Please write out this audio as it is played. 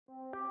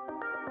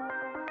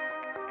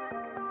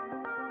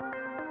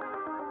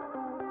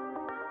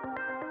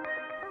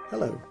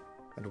Hello,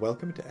 and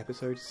welcome to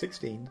episode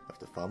 16 of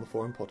the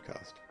pharmaphorum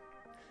podcast.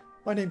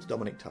 My name's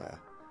Dominic Tyre,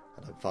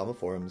 and I'm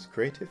pharmaphorum's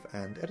creative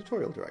and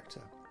editorial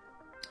director.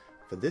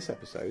 For this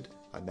episode,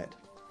 I met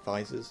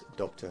Pfizer's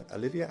Dr.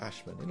 Olivia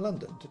Ashman in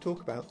London to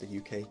talk about the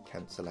UK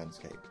cancer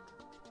landscape.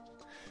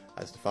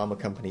 As the pharma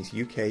company's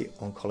UK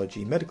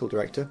oncology medical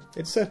director,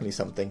 it's certainly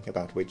something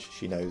about which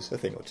she knows a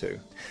thing or two,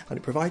 and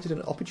it provided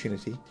an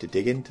opportunity to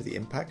dig into the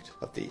impact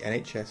of the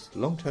NHS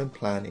long-term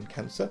plan in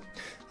cancer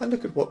and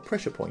look at what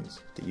pressure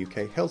points the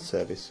UK Health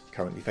Service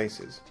currently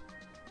faces.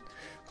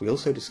 We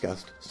also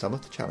discussed some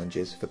of the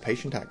challenges for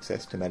patient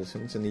access to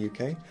medicines in the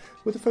UK,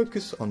 with a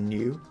focus on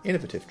new,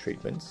 innovative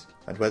treatments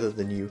and whether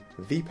the new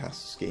VPAS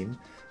scheme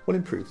will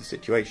improve the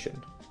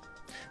situation.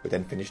 We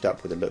then finished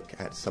up with a look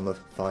at some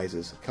of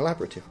Pfizer's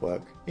collaborative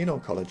work in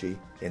oncology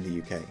in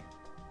the UK.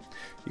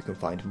 You can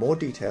find more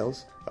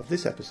details of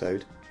this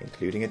episode,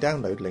 including a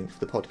download link for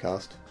the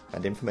podcast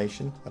and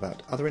information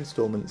about other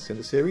instalments in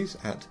the series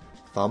at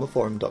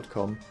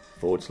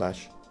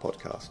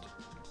pharmaphorum.com/podcast.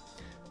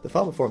 The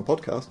pharmaphorum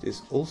podcast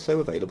is also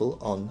available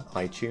on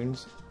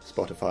iTunes,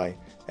 Spotify,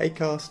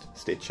 Acast,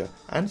 Stitcher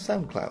and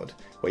SoundCloud,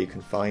 where you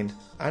can find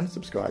and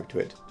subscribe to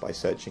it by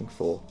searching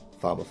for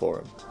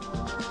pharmaphorum.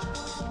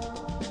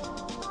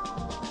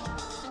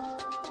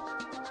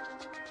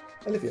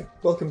 Olivia,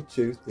 welcome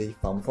to the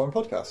pharmaphorum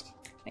podcast.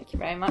 Thank you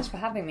very much for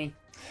having me.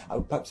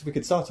 Perhaps we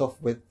could start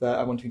off with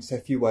I want you to say a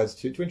few words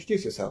to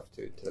introduce yourself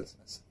to the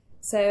listeners.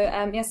 So,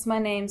 yes, my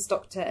name's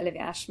Dr.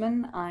 Olivia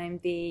Ashman. I'm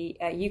the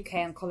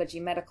UK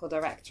Oncology Medical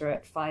Director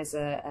at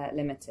Pfizer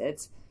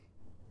Limited.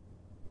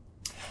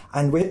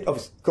 And we're,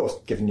 of course,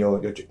 given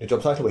your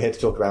job title, we're here to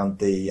talk around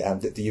the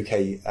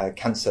UK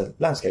cancer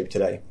landscape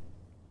today.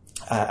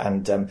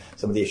 And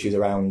some of the issues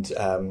around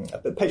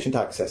patient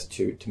access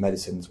to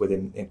medicines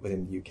within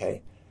the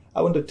UK.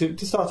 I wonder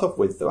to start off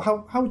with,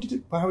 how would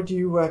you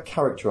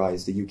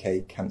characterise the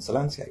UK cancer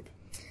landscape?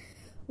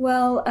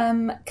 Well,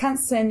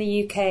 cancer in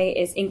the UK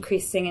is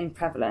increasing in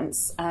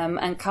prevalence,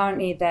 and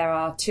currently there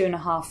are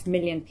 2.5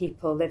 million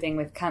people living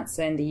with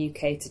cancer in the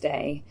UK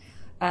today.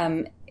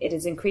 It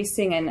is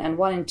increasing, and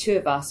 1 in 2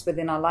 of us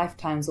within our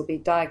lifetimes will be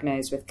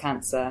diagnosed with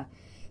cancer.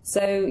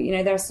 So,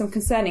 there are some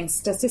concerning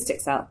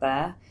statistics out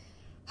there.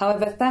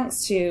 However,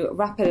 thanks to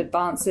rapid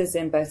advances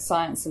in both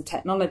science and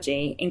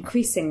technology,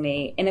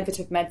 increasingly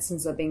innovative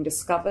medicines are being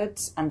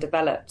discovered and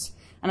developed.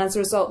 And as a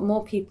result,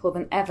 more people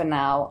than ever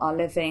now are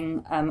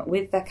living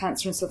with their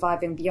cancer and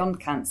surviving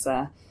beyond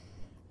cancer.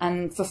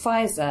 And for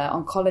Pfizer,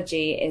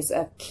 oncology is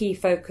a key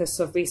focus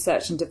of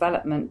research and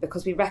development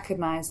because we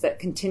recognise that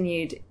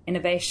continued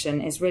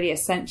innovation is really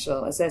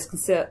essential as there's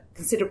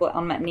considerable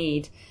unmet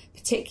need,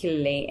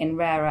 particularly in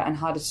rarer and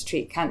harder to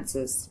treat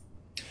cancers.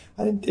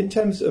 And in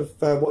terms of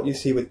what you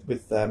see with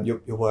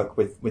your work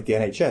with the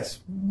NHS,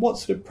 what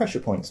sort of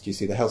pressure points do you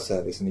see the health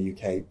service in the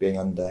UK being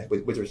under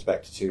with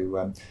respect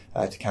to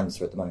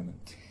cancer at the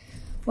moment?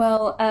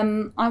 Well,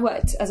 I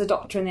worked as a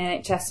doctor in the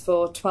NHS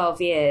for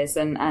 12 years,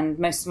 and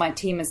most of my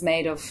team is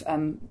made of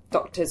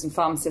doctors and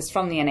pharmacists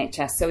from the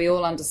NHS, so we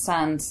all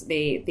understand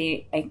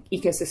the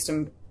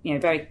ecosystem,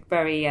 very,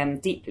 very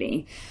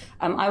deeply.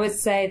 I would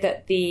say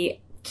that the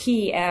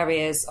key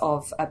areas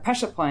of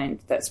pressure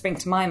point that spring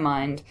to my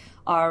mind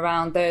are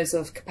around those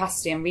of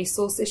capacity and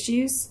resource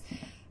issues.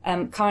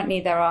 Currently,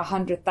 there are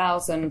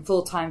 100,000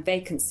 full-time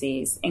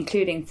vacancies,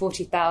 including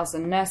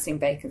 40,000 nursing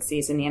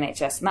vacancies in the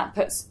NHS, and that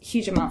puts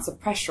huge amounts of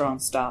pressure on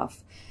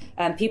staff.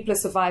 People are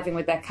surviving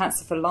with their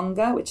cancer for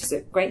longer, which is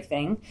a great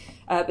thing,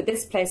 but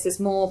this places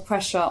more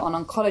pressure on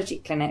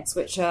oncology clinics,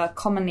 which are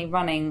commonly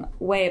running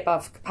way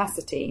above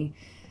capacity.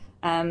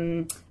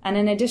 And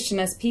in addition,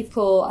 as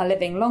people are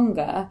living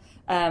longer,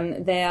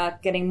 they are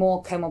getting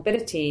more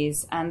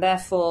comorbidities, and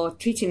therefore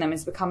treating them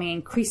is becoming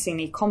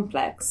increasingly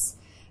complex.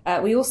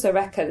 We also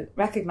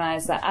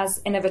recognise that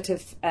as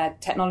innovative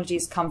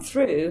technologies come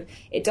through,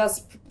 it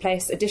does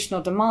place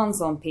additional demands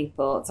on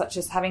people, such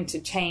as having to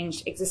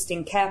change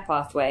existing care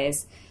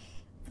pathways.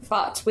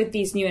 But with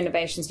these new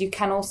innovations, you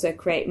can also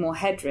create more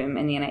headroom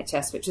in the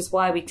NHS, which is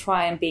why we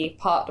try and be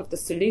part of the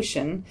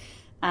solution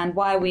and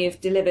why we have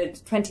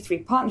delivered 23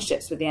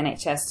 partnerships with the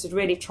NHS to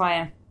really try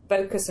and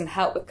focus and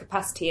help with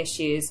capacity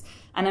issues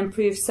and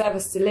improve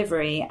service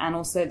delivery and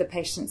also the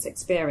patient's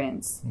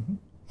experience. Mm-hmm.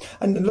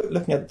 And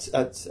looking at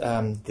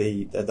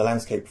the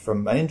landscape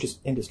from an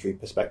industry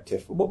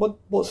perspective,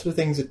 what sort of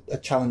things are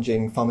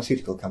challenging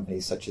pharmaceutical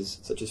companies such as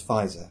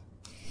Pfizer?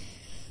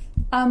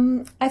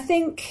 I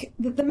think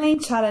that the main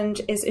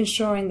challenge is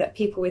ensuring that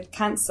people with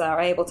cancer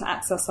are able to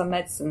access our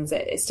medicines.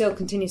 It still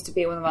continues to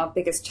be one of our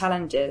biggest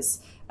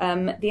challenges.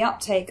 The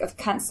uptake of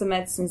cancer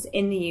medicines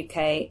in the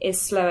UK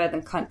is slower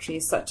than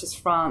countries such as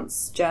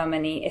France,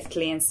 Germany,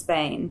 Italy and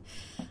Spain.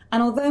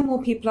 And although more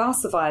people are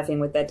surviving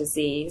with their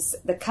disease,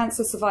 the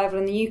cancer survival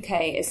in the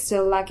UK is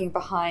still lagging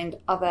behind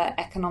other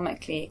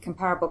economically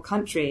comparable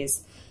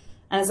countries.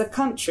 And as a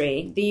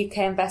country, the UK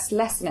invests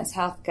less in its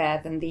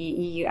healthcare than the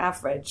EU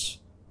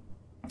average.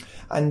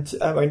 And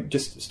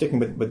just sticking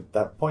with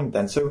that point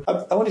then, so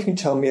I wonder if you can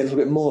tell me a little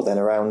bit more then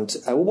around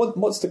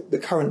what's the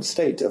current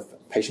state of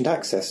patient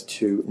access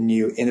to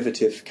new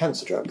innovative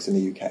cancer drugs in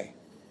the UK?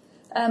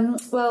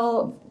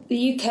 Well,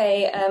 the UK,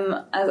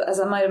 as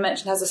I might have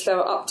mentioned, has a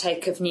slower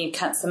uptake of new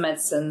cancer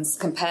medicines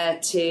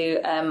compared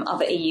to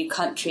other EU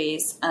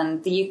countries,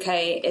 and the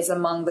UK is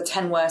among the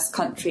 10 worst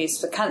countries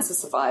for cancer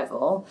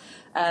survival.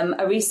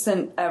 A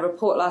recent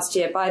report last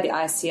year by the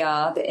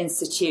ICR, the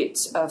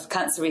Institute of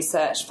Cancer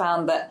Research,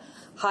 found that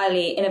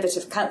highly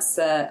innovative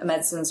cancer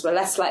medicines were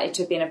less likely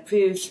to have been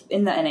approved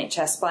in the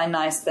NHS by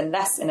NICE than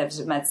less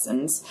innovative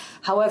medicines.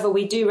 However,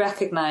 we do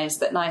recognise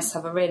that NICE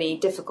have a really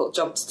difficult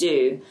job to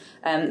do.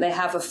 They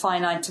have a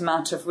finite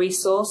amount of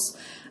resource,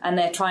 and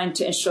they're trying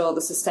to ensure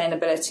the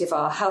sustainability of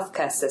our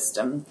healthcare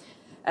system.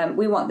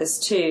 We want this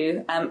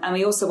too, and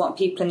we also want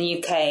people in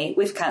the UK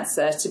with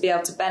cancer to be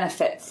able to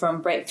benefit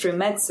from breakthrough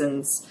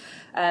medicines.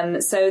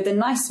 So the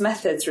NICE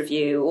Methods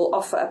Review will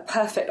offer a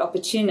perfect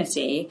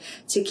opportunity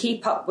to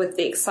keep up with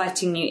the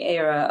exciting new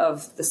era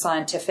of the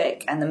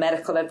scientific and the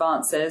medical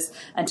advances,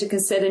 and to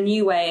consider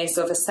new ways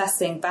of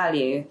assessing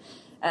value.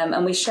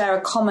 And we share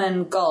a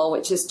common goal,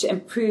 which is to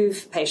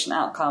improve patient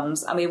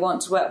outcomes, and we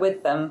want to work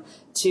with them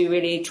to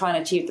really try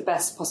and achieve the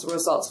best possible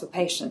results for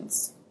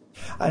patients.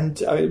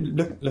 And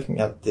looking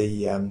at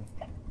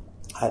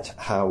at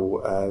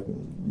how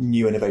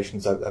new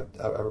innovations are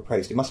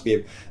appraised, it must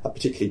be a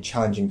particularly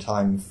challenging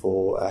time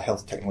for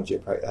health technology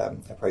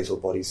appraisal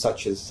bodies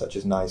such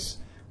as NICE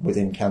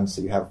within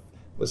cancer. You have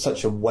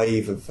such a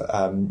wave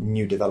of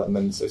new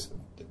developments. It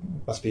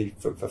must be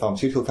for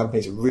pharmaceutical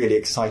companies a really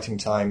exciting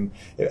time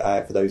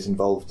for those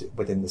involved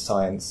within the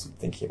science,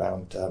 thinking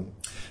about sort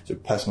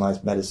of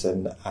personalised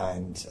medicine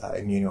and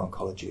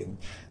immuno-oncology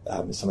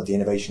and some of the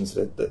innovations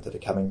that are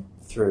coming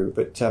through.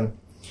 But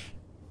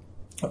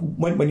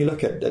when you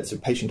look at sort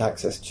of patient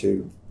access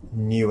to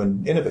new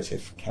and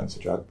innovative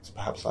cancer drugs,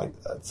 perhaps like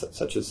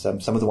such as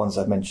some of the ones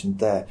I've mentioned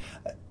there,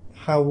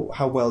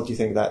 how well do you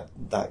think that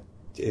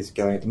is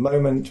going at the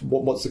moment?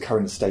 What's the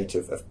current state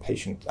of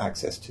patient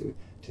access to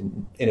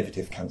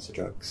innovative cancer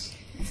drugs?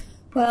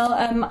 Well,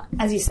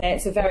 as you say,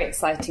 it's a very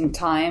exciting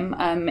time.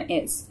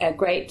 It's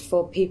great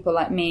for people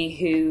like me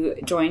who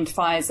joined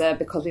Pfizer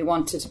because we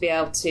wanted to be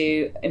able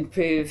to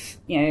improve,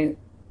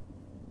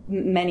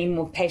 many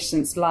more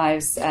patients'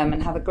 lives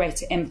and have a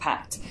greater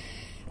impact.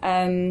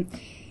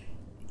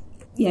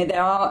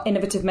 There are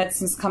innovative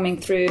medicines coming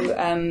through.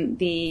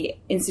 The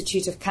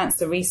Institute of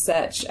Cancer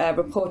Research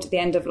report at the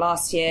end of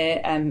last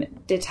year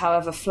did,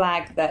 however,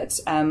 flag that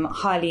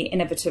highly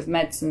innovative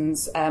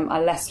medicines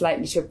are less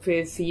likely to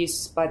approve for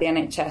use by the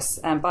NHS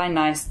and by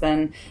NICE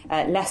than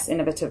less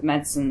innovative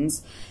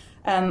medicines.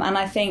 And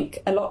I think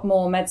a lot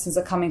more medicines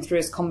are coming through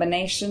as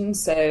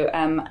combinations,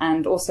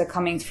 and also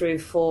coming through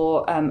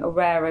for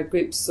rarer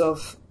groups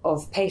of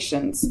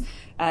patients.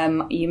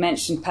 You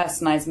mentioned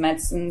personalised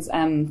medicines.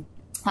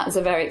 That's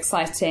a very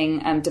exciting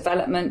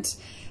development.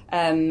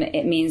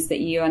 It means that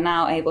you are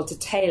now able to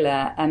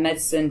tailor a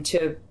medicine to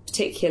a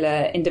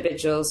particular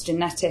individual's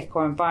genetic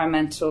or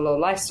environmental or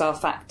lifestyle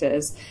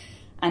factors,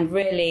 and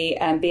really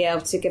be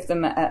able to give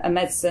them a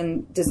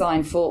medicine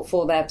designed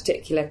for their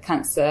particular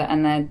cancer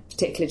and their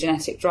particular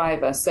genetic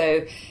driver.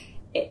 So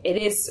it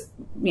is,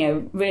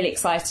 really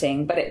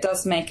exciting, but it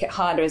does make it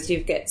harder as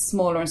you get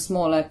smaller and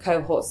smaller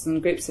cohorts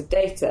and groups of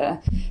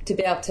data to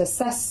be able to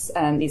assess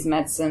these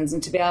medicines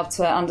and to be able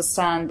to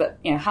understand that,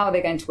 how are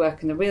they going to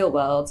work in the real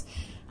world,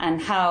 and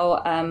how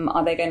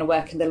are they going to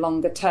work in the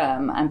longer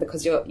term, and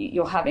because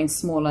you're having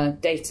smaller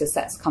data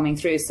sets coming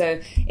through. So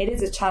it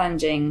is a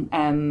challenging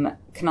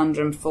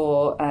conundrum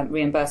for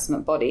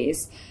reimbursement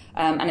bodies,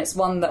 and it's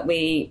one that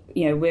we're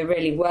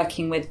really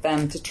working with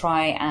them to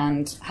try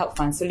and help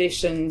find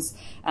solutions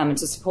and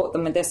to support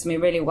them with this. And we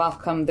really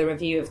welcome the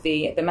review of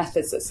the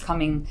methods that's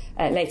coming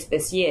later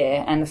this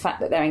year, and the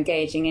fact that they're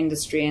engaging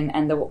industry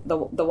and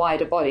the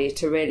wider body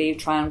to really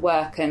try and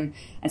work and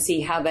see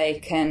how they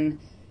can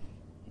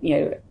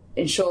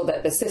ensure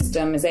that the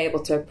system is able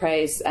to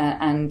appraise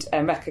and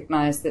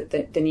recognise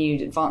the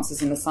new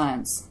advances in the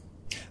science.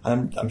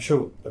 And I'm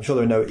sure there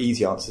are no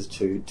easy answers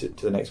to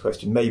the next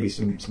question. Maybe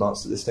some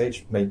answers at this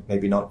stage,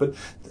 maybe not. But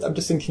I'm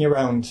just thinking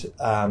around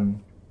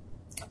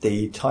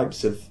the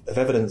types of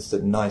evidence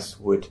that NICE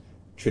would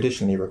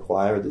traditionally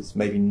require that's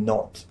maybe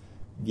not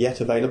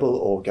yet available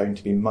or going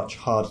to be much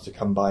harder to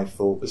come by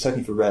but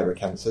certainly for rarer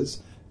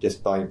cancers,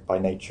 just by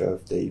nature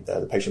of the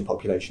patient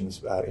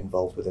populations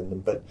involved within them.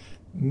 But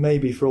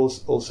maybe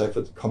also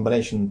for the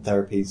combination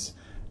therapies,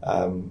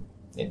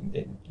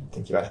 in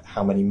thinking about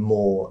how many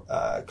more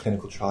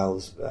clinical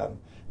trials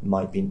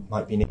might be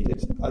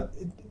needed.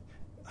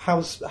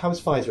 How's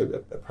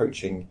Pfizer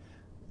approaching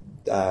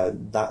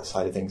that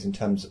side of things in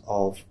terms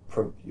of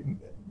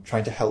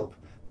trying to help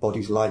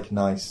bodies like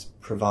NICE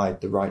provide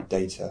the right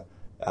data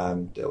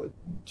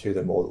to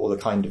them, or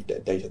the kind of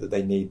data that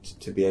they need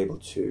to be able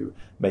to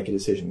make a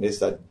decision? Is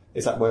that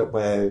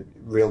where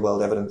real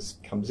world evidence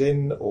comes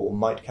in, or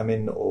might come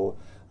in, or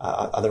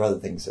are there other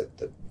things that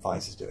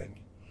Pfizer's doing?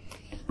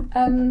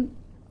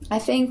 I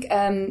think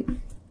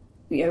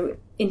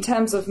in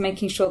terms of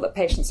making sure that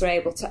patients are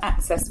able to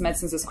access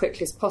medicines as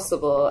quickly as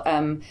possible,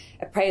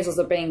 appraisals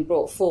are being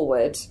brought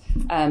forward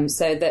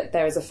so that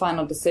there is a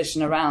final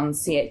decision around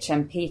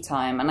CHMP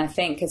time. And I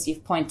think, as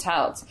you've pointed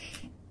out,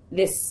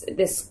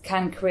 this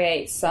can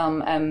create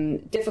some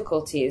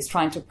difficulties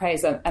trying to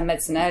appraise a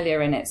medicine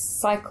earlier in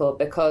its cycle,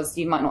 because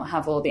you might not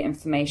have all the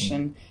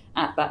information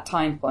at that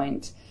time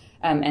point.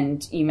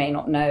 And you may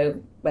not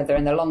know whether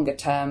in the longer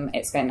term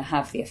it's going to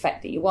have the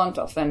effect that you want.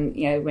 Often,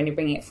 when you're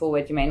bringing it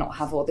forward, you may not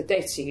have all the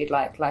data you'd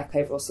like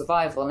overall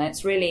survival. And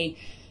it's really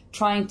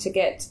trying to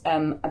get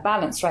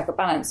strike a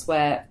balance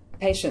where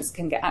patients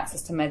can get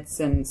access to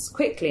medicines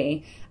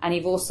quickly, and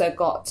you've also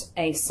got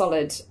a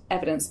solid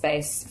evidence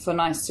base for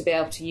NICE to be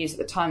able to use at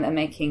the time they're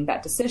making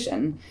that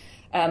decision.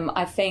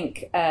 I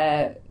think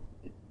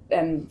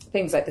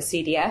things like the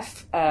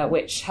CDF,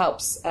 which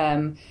helps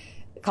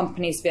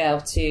companies be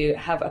able to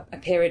have a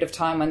period of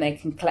time when they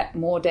can collect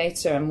more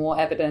data and more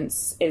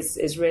evidence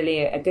is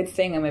really a good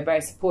thing, and we're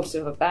very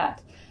supportive of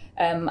that.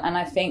 And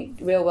I think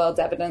real-world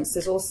evidence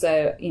is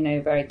also,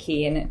 very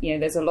key. And,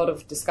 there's a lot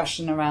of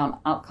discussion around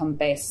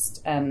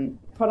outcome-based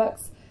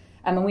products.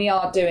 And we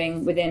are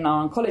doing, within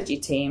our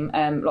oncology team,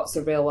 lots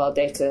of real-world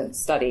data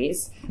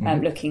studies,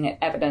 looking at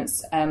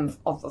evidence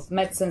of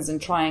medicines and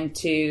trying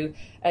to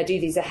do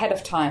these ahead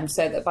of time,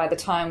 so that by the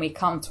time we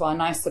come to our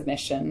NICE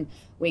submission,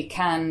 we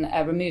can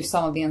remove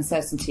some of the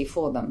uncertainty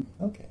for them.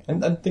 Okay.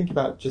 And think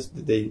about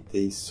just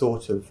the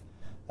sort of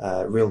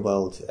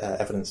real-world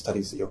evidence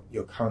studies that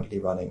you're currently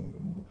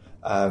running.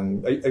 Are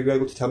you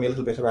able to tell me a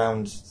little bit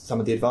around some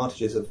of the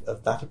advantages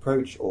of that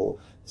approach, or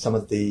some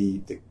of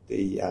the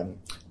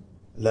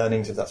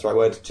learnings, if that's the right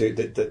word,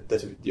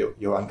 that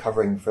you're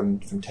uncovering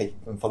from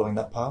following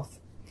that path?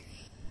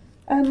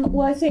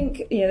 Well, I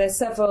think there's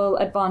several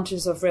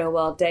advantages of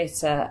real-world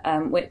data,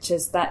 which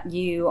is that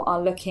you are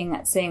looking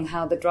at seeing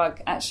how the drug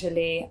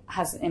actually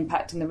has an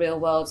impact in the real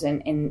world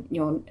in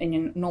your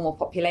normal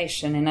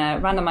population. In a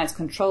randomized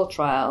control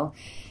trial,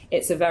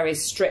 it's a very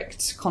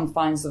strict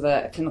confines of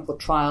a clinical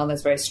trial.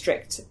 There's very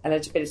strict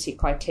eligibility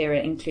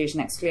criteria,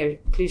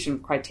 inclusion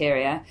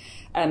criteria.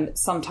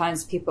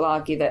 Sometimes people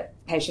argue that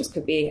patients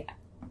could be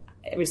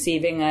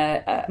receiving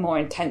a more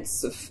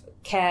intensive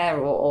care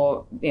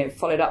or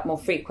followed up more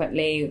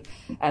frequently,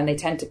 and they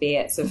tend to be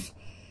at sort of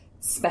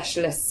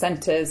specialist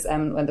centres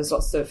when there's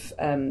lots of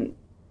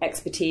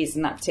expertise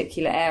in that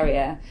particular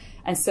area.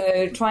 And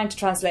so trying to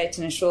translate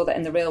and ensure that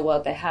in the real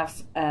world they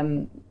have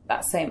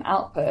that same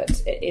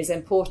output is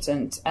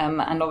important.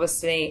 And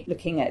obviously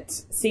looking at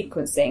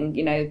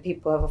sequencing,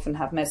 people have often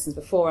have medicines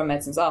before and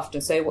medicines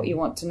after. So what you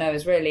want to know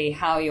is really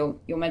how your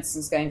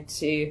medicine's going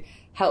to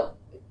help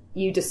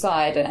you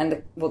decide,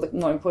 and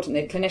more importantly,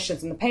 the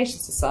clinicians and the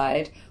patients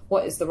decide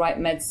what is the right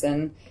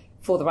medicine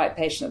for the right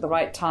patient at the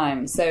right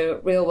time. So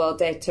real-world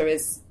data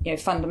is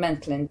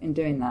fundamental in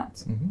doing that.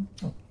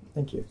 Mm-hmm. Oh,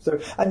 thank you. So,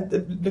 and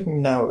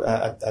looking now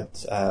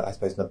at I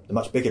suppose, the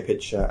much bigger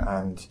picture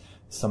and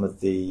some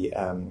of the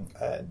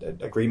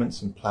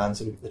agreements and plans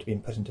that have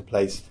been put into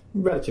place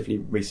relatively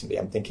recently.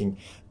 I'm thinking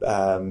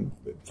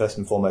first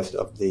and foremost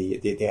of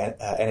the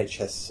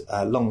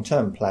NHS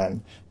long-term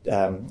plan,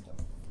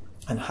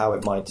 and how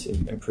it might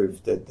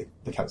improve the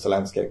cancer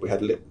landscape. We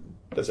had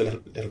there's a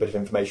little bit of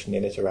information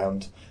in it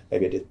around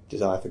maybe a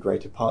desire for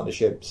greater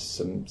partnerships,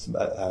 some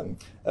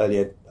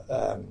earlier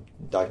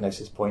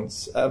diagnosis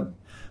points.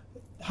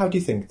 How do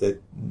you think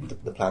that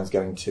the plan's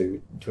going to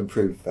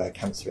improve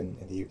cancer in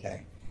the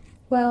UK?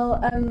 Well,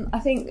 I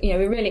think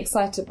we're really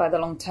excited by the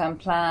long-term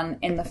plan,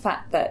 in the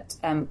fact that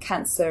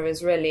cancer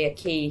is really a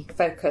key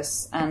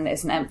focus and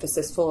is an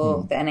emphasis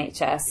for the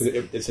NHS.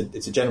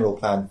 It's a general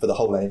plan for the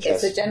whole NHS.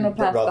 It's a general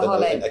plan for the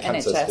whole NHS. A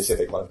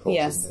cancer-specific one, of course.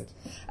 Yes, isn't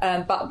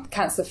it? But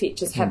cancer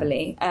features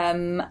heavily.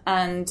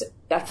 And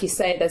like you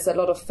say, there's a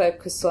lot of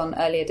focus on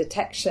earlier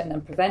detection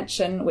and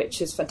prevention,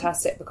 which is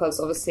fantastic, because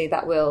obviously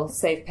that will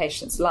save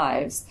patients'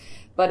 lives.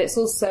 But it's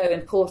also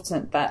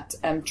important that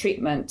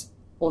treatment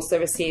also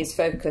receives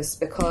focus,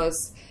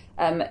 because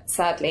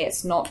sadly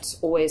it's not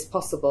always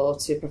possible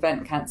to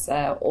prevent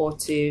cancer or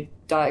to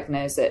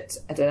diagnose it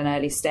at an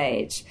early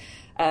stage.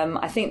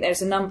 I think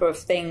there's a number of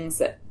things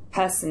that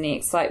personally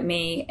excite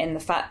me, in the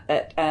fact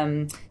that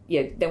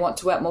they want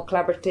to work more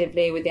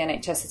collaboratively with the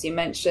NHS, as you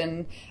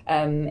mentioned.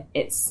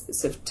 It's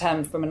sort of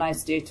termed from a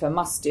nice do to a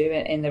must do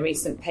in the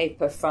recent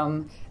paper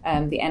from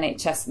the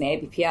NHS and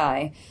the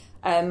ABPI.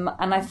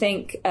 And I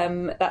think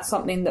that's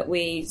something that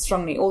we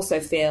strongly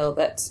also feel,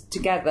 that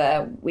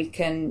together we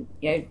can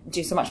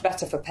do so much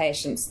better for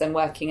patients than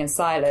working in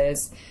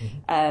silos.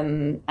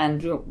 And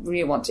we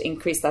really want to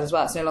increase that as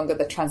well. It's no longer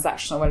the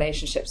transactional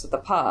relationships of the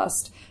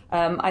past.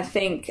 I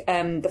think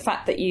the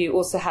fact that you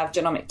also have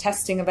genomic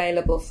testing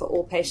available for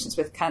all patients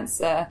with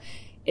cancer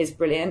is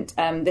brilliant.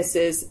 This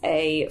is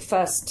a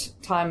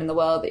first time in the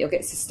world that you'll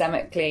get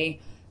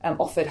systemically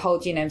offered whole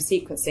genome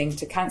sequencing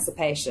to cancer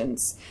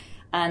patients.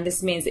 And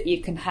this means that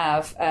you can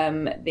have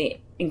the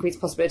increased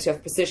possibility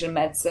of precision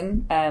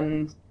medicine,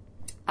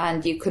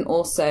 and you can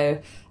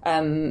also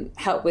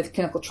help with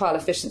clinical trial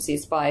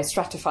efficiencies by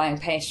stratifying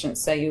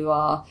patients. So you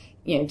are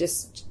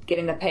just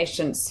getting the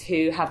patients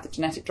who have the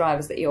genetic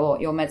drivers that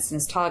your medicine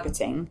is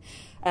targeting.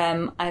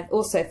 I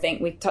also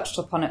think we touched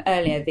upon it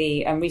earlier,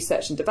 the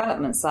research and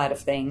development side of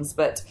things,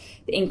 but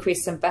the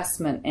increased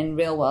investment in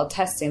real-world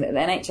testing that the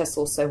NHS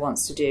also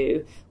wants to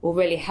do will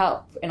really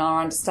help in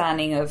our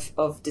understanding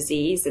of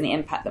disease and the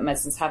impact that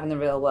medicines have in the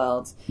real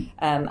world.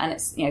 And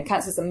it's,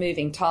 cancer is a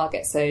moving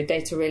target, so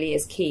data really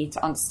is key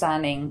to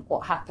understanding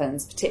what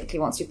happens, particularly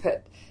once you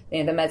put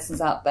the medicines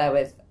out there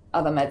with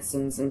other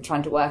medicines and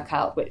trying to work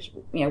out what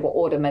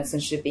order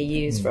medicines should be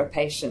used for a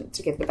patient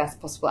to give the best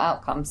possible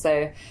outcome.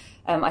 So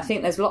I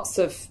think there's lots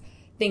of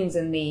things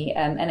in the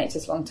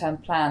NHS long-term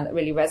plan that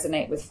really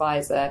resonate with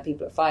Pfizer,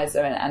 people at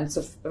Pfizer, and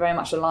sort of very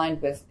much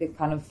aligned with the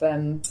kind of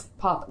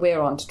path that we're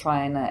on to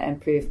try and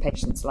improve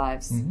patients'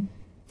 lives. Mm-hmm.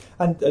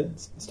 And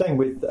staying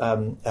with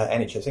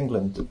NHS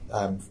England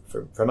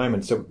for a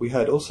moment, so we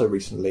heard also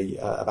recently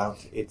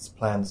about its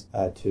plans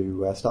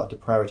to start to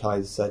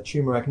prioritise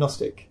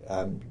tumour-agnostic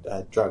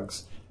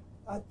drugs.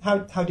 How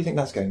do you think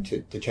that's going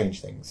to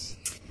change things?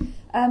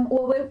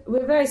 Well,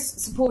 we're very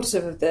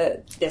supportive of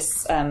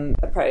this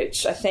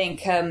approach. I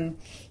think having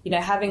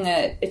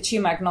a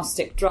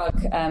tumour-agnostic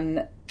drug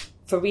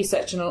for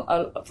research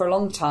for a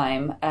long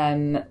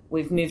time,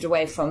 we've moved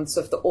away from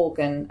sort of the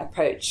organ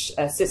approach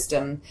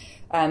system.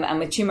 And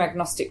with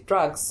tumour-agnostic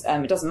drugs,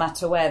 it doesn't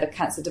matter where the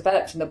cancer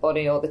developed in the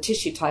body or the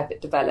tissue type it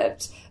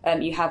developed.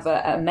 You have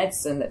a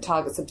medicine that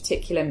targets a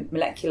particular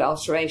molecular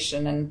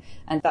alteration,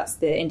 and that's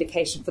the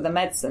indication for the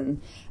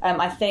medicine.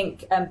 I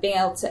think being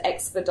able to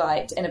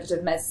expedite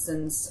innovative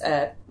medicines,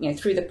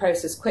 through the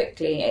process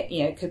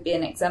quickly, could be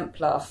an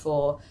exemplar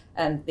for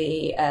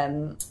the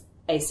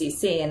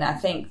ACC. And I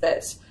think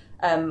that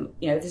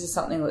this is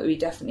something that we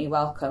definitely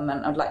welcome,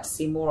 and I'd like to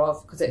see more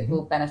of, because it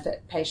will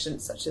benefit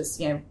patients such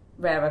as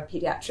rarer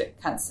paediatric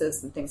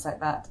cancers and things like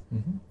that.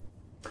 Mm-hmm.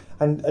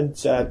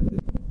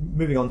 And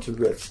moving on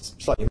to a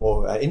slightly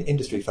more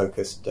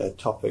industry-focused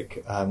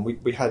topic,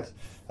 we had,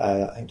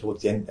 I think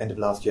towards the end of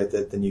last year,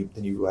 the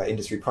new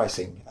industry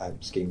pricing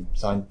scheme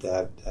signed,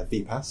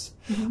 VPAS.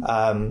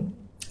 Mm-hmm.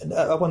 And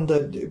I wonder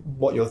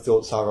what your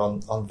thoughts are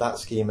on that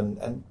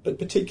scheme, but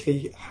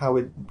particularly how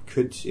it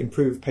could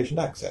improve patient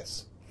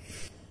access.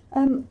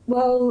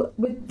 Well,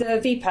 with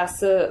the VPAS,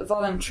 the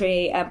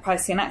Voluntary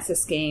Pricing and Access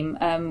Scheme,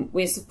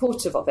 we're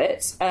supportive of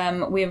it.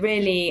 We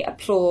really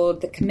applaud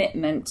the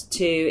commitment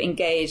to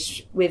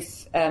engage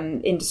with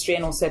industry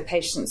and also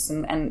patients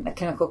and the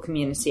clinical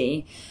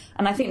community.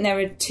 And I think there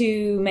are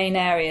two main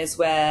areas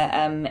where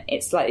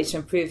it's likely to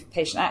improve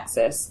patient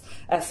access.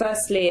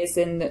 Firstly is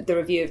in the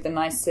review of the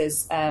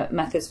NICE's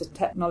methods for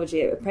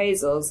technology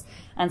appraisals,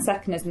 and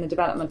second is in the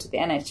development of the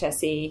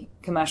NHSE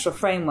commercial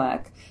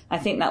framework. I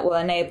think that will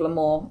enable a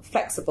more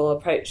flexible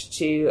approach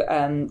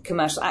to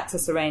commercial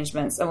access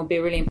arrangements and will be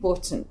really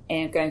important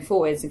in going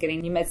forwards and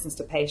getting new medicines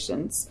to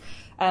patients.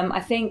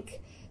 I think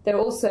there are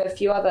also a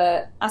few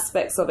other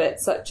aspects of it,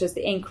 such as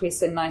the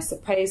increase in NICE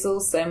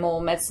appraisals, so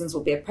more medicines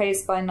will be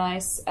appraised by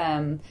NICE,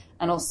 and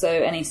also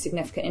any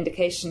significant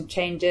indication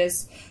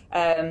changes.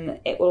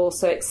 It will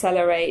also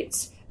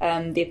accelerate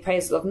the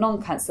appraisal of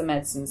non-cancer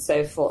medicines.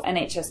 So for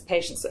NHS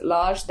patients at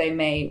large, they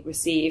may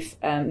receive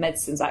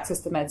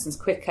access to medicines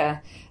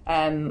quicker,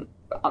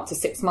 up to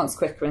 6 months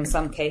quicker in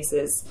some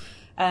cases.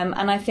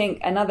 And I think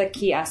another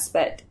key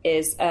aspect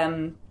is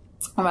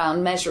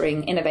around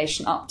measuring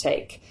innovation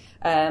uptake.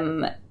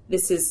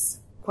 This is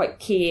quite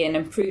key in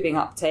improving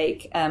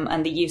uptake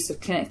and the use of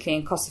clinically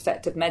and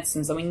cost-effective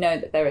medicines. And we know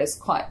that there is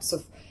quite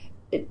sort of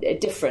a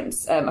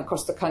difference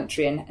across the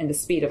country in the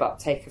speed of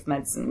uptake of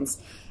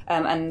medicines.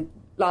 And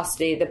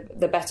lastly,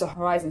 the better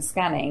horizon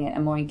scanning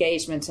and more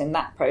engagement in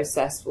that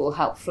process will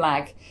help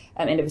flag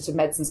innovative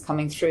medicines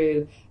coming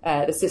through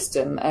the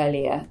system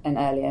earlier and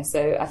earlier.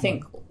 So I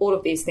think all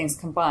of these things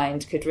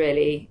combined could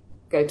really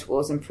go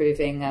towards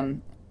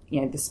improving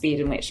the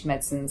speed in which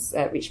medicines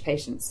reach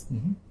patients.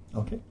 Mm-hmm.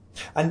 Okay.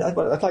 And I'd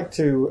like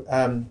to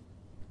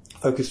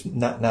focus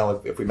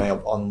now, if we may,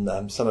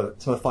 on some of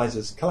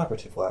Pfizer's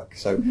collaborative work.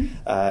 So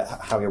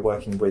how you're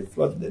working with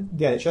the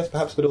NHS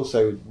perhaps, but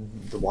also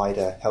the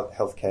wider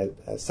healthcare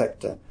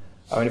sector.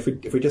 I mean,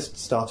 if we just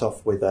start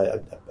off with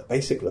a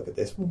basic look at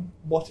this,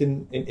 what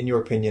in your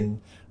opinion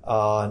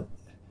are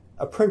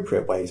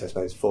appropriate ways, I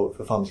suppose, for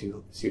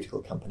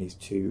pharmaceutical companies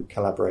to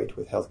collaborate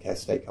with healthcare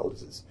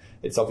stakeholders?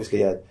 It's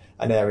obviously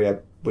an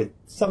area with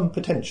some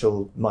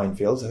potential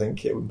minefields, I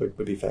think it would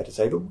be fair to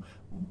say, but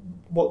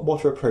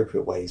what are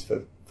appropriate ways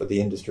for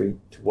the industry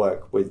to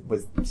work with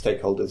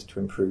stakeholders to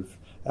improve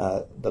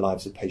the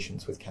lives of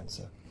patients with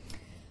cancer?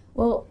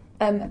 Well,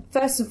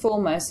 first and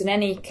foremost, in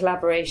any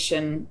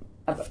collaboration,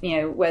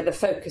 where the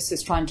focus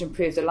is trying to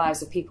improve the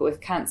lives of people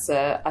with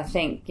cancer, I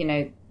think,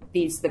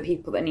 these are the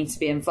people that need to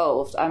be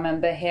involved. I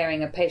remember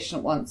hearing a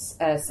patient once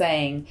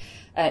saying,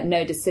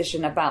 no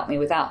decision about me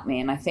without me,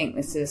 and I think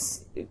this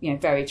is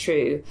very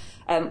true.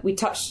 We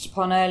touched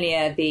upon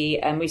earlier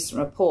the recent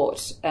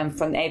report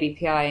from the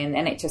ABPI and the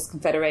NHS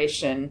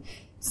Confederation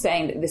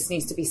saying that this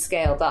needs to be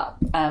scaled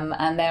up,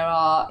 and there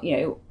are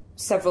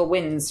several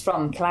wins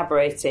from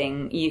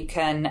collaborating. You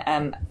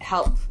can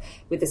help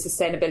with the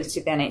sustainability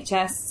of the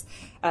NHS.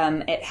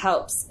 It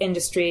helps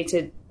industry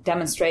to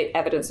demonstrate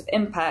evidence of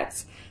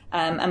impact.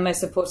 And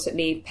most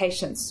importantly,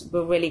 patients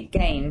will really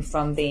gain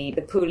from the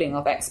pooling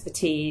of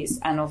expertise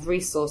and of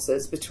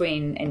resources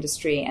between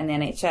industry and the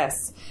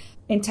NHS.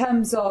 In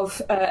terms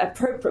of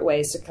appropriate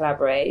ways to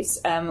collaborate,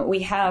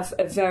 we have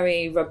a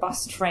very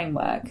robust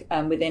framework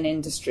within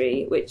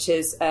industry, which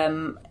is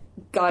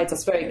guides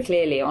us very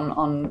clearly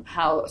on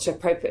how to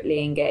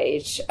appropriately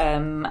engage.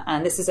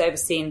 And this is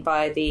overseen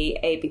by the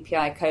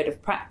ABPI Code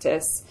of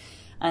Practice.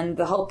 And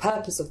the whole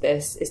purpose of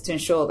this is to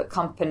ensure that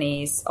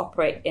companies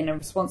operate in a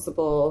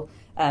responsible,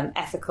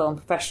 ethical and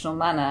professional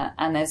manner,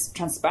 and there's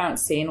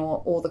transparency in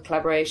all the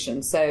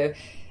collaboration. So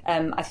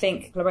I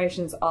think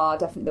collaborations are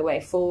definitely the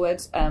way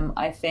forward.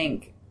 I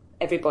think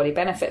everybody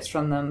benefits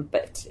from them,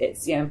 but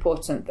it's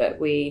important that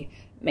we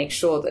make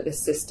sure that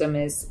this system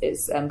is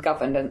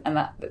governed and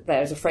that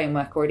there's a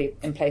framework already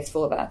in place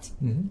for that.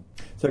 Mm-hmm.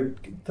 So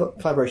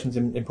collaboration is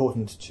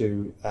important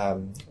to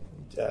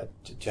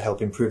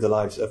help improve the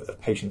lives of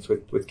patients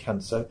with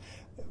cancer.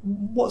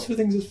 What sort of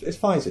things is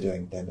Pfizer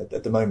doing then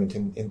at the moment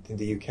in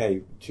the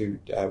UK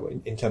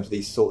in terms of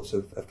these sorts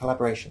of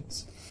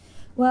collaborations?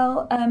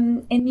 Well,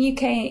 in the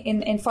UK,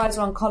 in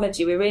Pfizer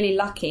Oncology, we're really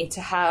lucky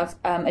to have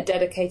a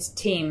dedicated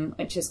team,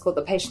 which is called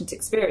the Patient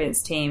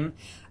Experience Team,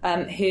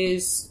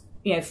 who's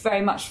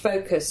very much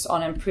focused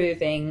on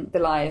improving the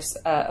lives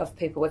of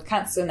people with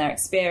cancer and their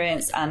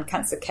experience and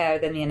cancer care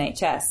within the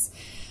NHS.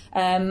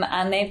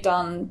 And they've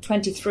done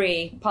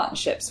 23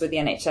 partnerships with the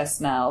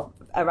NHS now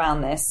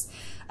around this.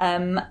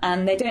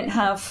 And they don't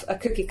have a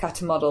cookie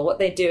cutter model. What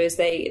they do is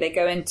they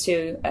go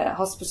into a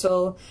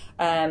hospital.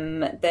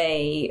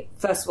 They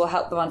first of all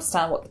help them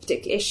understand what the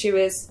particular issue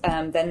is.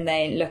 Then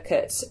they look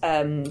at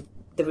the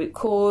root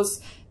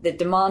cause, the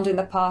demand in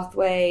the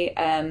pathway,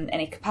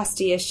 any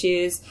capacity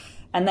issues.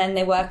 And then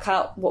they work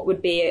out what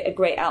would be a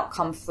great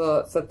outcome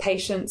for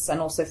patients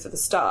and also for the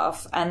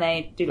staff. And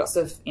they do lots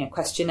of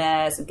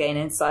questionnaires and gain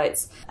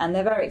insights. And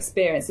they're very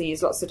experienced. They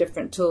use lots of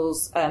different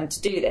tools to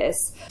do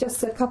this.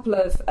 Just a couple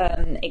of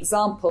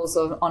examples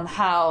on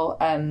how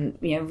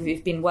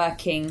we've been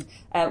working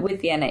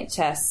with the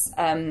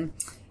NHS.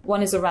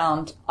 One is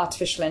around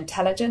artificial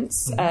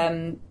intelligence.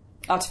 Mm-hmm.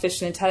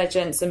 Artificial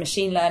intelligence and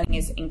machine learning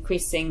is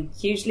increasing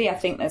hugely. I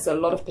think there's a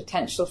lot of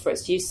potential for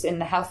its use in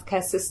the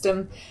healthcare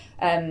system.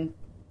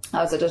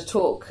 I was at a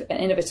talk, an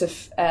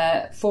innovative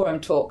forum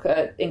talk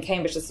in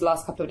Cambridge just the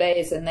last couple of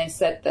days, and they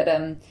said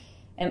that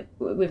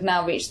we've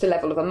now reached the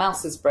level of a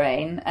mouse's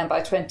brain, and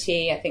by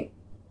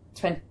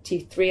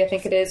 2023, I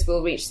think it is,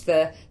 we'll reach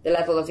the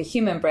level of a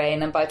human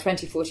brain, and by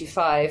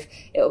 2045,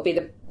 it will be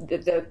the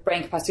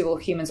brain capacity of all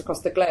humans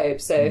across the globe.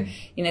 So,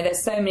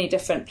 there's so many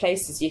different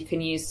places you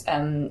can use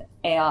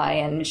AI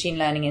and machine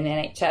learning in the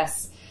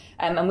NHS,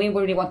 and we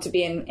really want to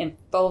be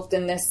involved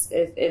in this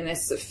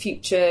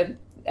future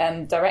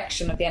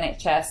direction of the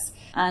NHS.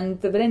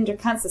 And the Velindre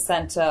Cancer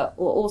Centre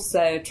were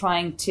also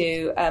trying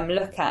to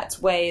look at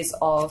ways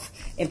of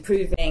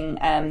improving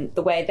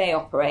the way they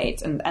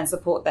operate and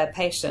support their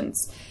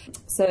patients.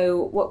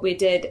 So what we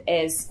did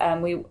is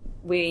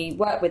we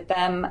worked with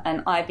them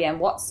and IBM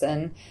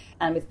Watson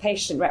and with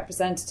patient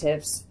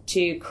representatives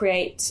to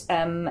create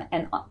an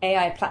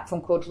AI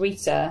platform called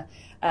Rita,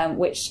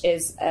 which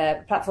is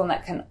a platform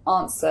that can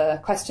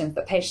answer questions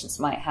that patients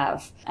might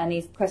have. And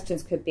these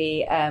questions could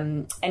be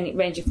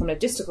ranging from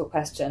logistical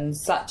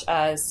questions, such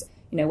as,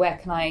 where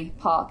can I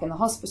park in the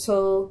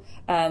hospital,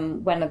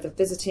 when are the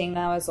visiting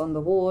hours on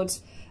the ward,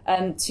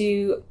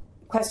 to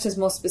questions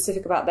more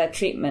specific about their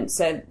treatment.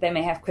 So they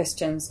may have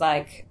questions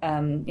like,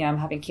 I'm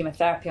having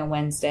chemotherapy on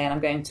Wednesday and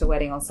I'm going to a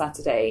wedding on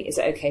Saturday. Is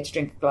it okay to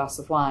drink a glass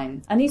of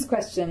wine? And these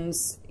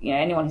questions,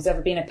 anyone who's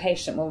ever been a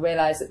patient will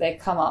realise that they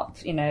come up,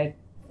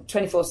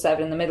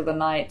 24/7 in the middle of the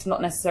night,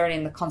 not necessarily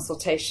in the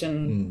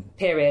consultation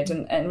period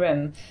and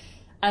room.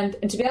 And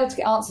to be able to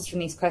get answers from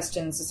these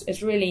questions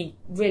is really,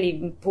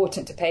 really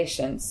important to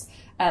patients.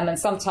 And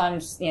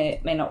sometimes, may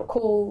not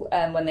recall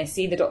when they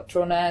see the doctor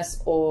or nurse,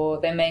 or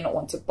they may not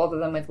want to bother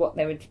them with what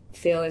they would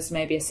feel is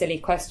maybe a silly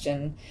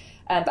question.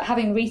 But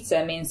having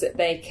Rita means that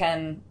they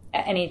can,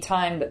 at any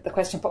time that the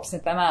question pops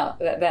into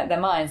their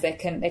minds, they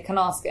can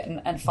ask it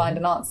and find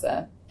an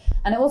answer.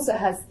 And it also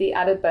has the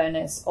added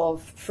bonus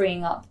of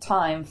freeing up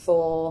time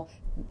for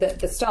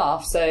the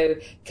staff. So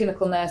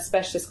clinical nurse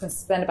specialists can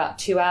spend about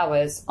 2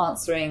 hours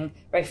answering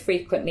very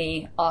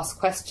frequently asked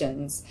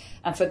questions.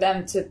 And for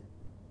them to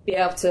be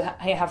able to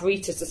have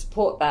Rita to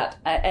support that,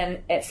 and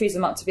it frees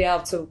them up to be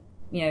able to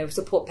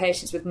support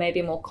patients with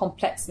maybe more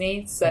complex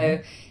needs. So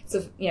it's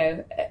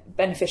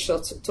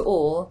beneficial to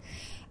all.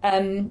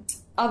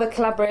 Other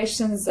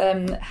collaborations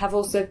have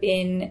also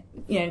been,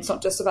 it's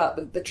not just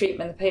about the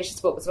treatment, the patient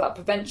support, but it's about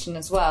prevention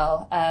as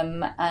well.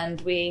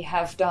 And we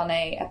have done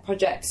a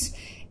project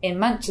in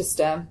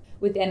Manchester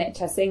with the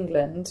NHS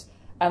England,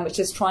 which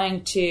is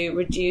trying to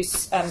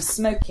reduce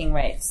smoking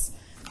rates.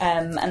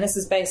 And this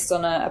is based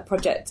on a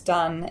project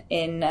done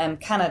in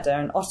Canada,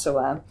 in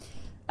Ottawa.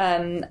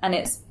 And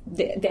it's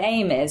the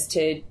aim is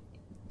to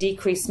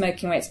decrease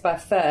smoking rates by a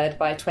third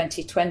by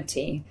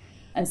 2020.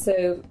 And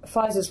so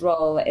Pfizer's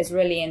role is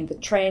really in the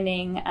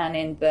training and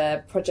in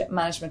the project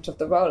management of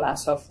the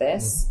rollout of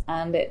this.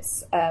 And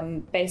it's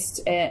based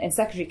in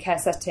secondary care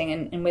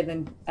setting in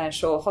within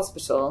Shaw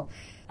Hospital.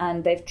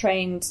 And they've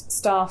trained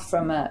staff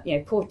from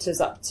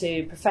porters up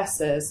to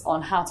professors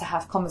on how to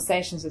have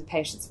conversations with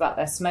patients about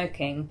their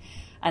smoking.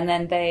 And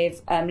then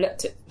they've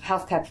looked at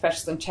healthcare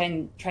professionals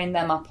and trained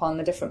them up on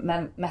the different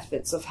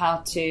methods of how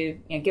to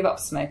give up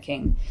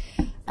smoking.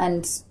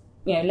 And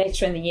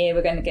later in the year,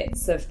 we're going to get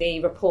sort of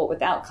the report with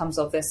the outcomes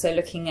of this. So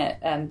looking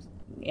at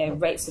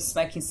rates of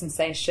smoking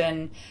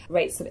cessation,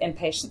 rates of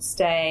inpatient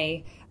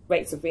stay,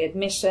 rates of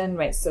readmission,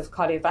 rates of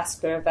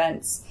cardiovascular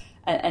events,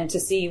 and to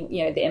see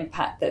the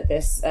impact that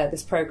this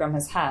program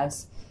has had.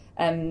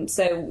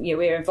 So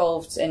we're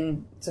involved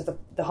in sort of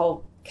the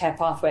whole care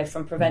pathway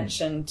from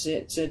prevention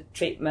to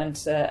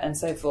treatment and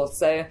so forth.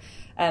 So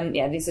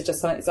these are just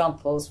some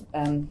examples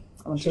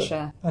I want to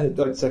share. It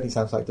certainly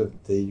sounds like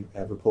the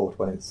report,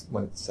 when it's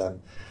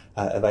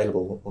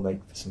available, will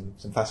make for some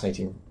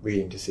fascinating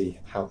reading to see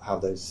how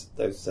those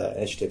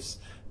initiatives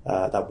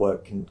that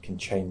work can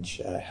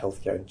change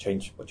healthcare and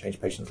change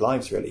patients'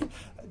 lives, really.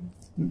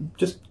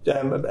 Just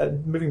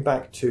moving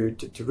back to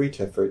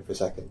Rita for a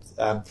second.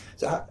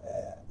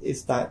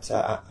 Is that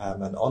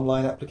an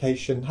online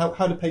application?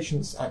 How do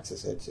patients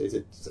access it? Is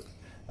it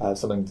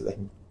something that they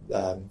can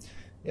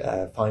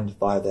find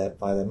via their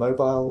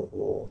mobile,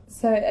 or?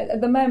 So at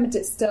the moment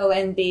it's still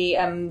in the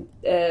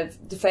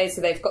phase.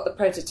 So they've got the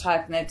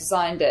prototype and they've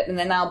designed it, and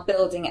they're now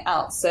building it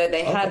out. So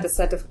they have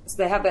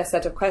their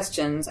set of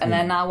questions, and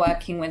they're now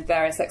working with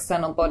various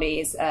external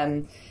bodies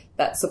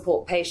that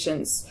support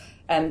patients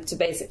to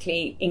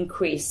basically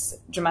increase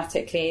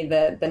dramatically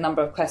the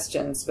number of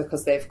questions,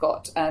 because they've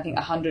got I think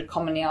 100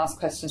 commonly asked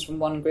questions from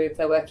one group.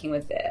 They're working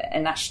with a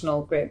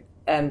national group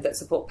that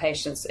support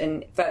patients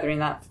in furthering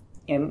that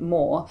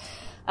more.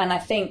 And I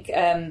think,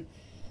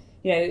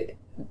 the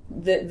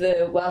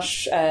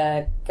Welsh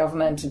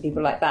government and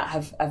people like that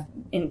have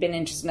been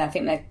interested, and I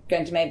think they're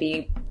going to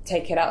maybe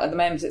take it out. At the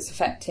moment it's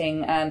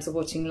affecting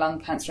supporting lung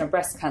cancer and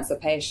breast cancer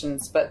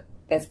patients, but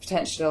there's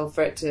potential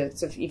for it to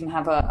sort of even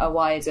have a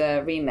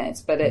wider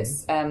remit. But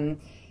it's I'm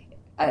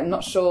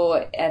not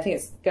sure. I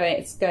think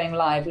it's going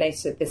live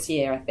later this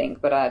year, I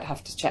think, but I'd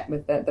have to check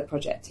with the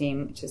project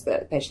team, which is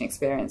the patient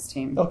experience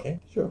team. Okay,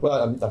 sure.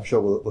 Well, I'm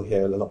sure we'll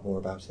hear a lot more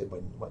about it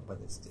when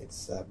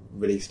it's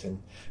released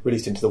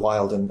into the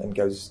wild and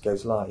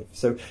goes live.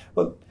 So,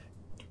 well,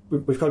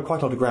 we've got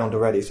quite a lot of ground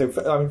already. So,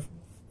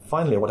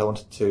 finally, what I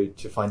wanted to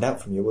find out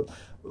from you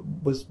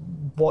was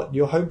what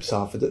your hopes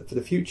are for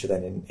the future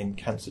then in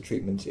cancer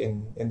treatment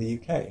in the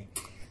UK.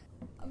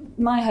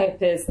 My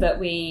hope is that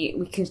we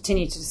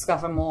continue to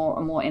discover more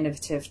and more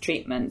innovative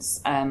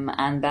treatments,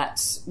 and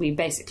that we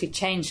basically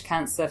change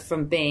cancer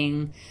from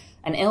being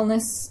an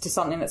illness to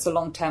something that's a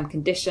long-term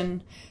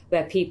condition,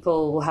 where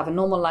people will have a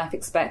normal life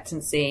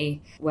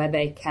expectancy, where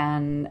they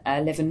can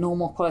live a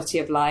normal quality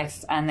of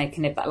life, and they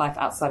can live that life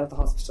outside of the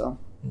hospital.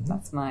 Mm-hmm.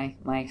 That's my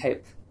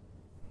hope.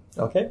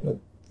 Okay.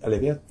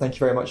 Olivia, thank you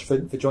very much for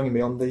joining me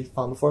on the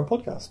pharmaphorum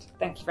podcast.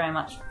 Thank you very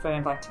much for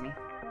inviting me.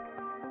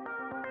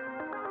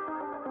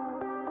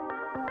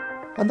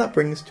 And that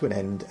brings to an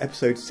end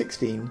episode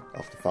 16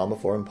 of the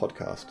pharmaphorum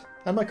podcast,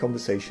 and my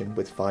conversation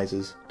with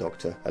Pfizer's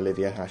Dr.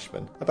 Olivia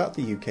Hashman about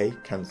the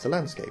UK cancer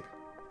landscape.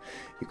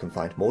 You can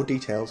find more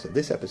details of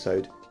this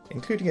episode,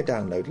 including a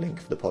download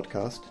link for the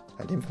podcast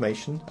and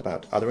information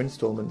about other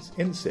instalments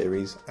in the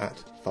series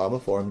at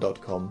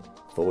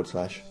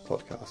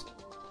pharmaphorum.com/podcast.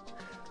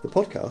 The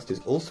podcast is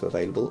also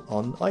available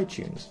on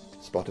iTunes,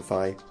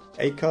 Spotify,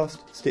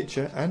 Acast,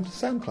 Stitcher and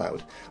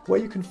SoundCloud, where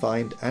you can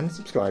find and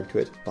subscribe to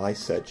it by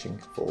searching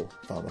for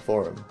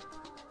pharmaphorum.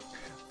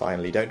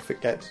 Finally, don't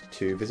forget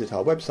to visit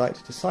our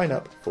website to sign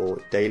up for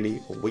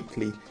daily or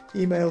weekly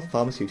email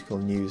pharmaceutical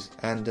news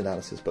and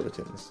analysis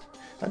bulletins.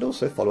 And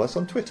also follow us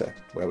on Twitter,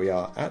 where we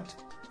are at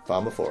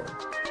pharmaphorum.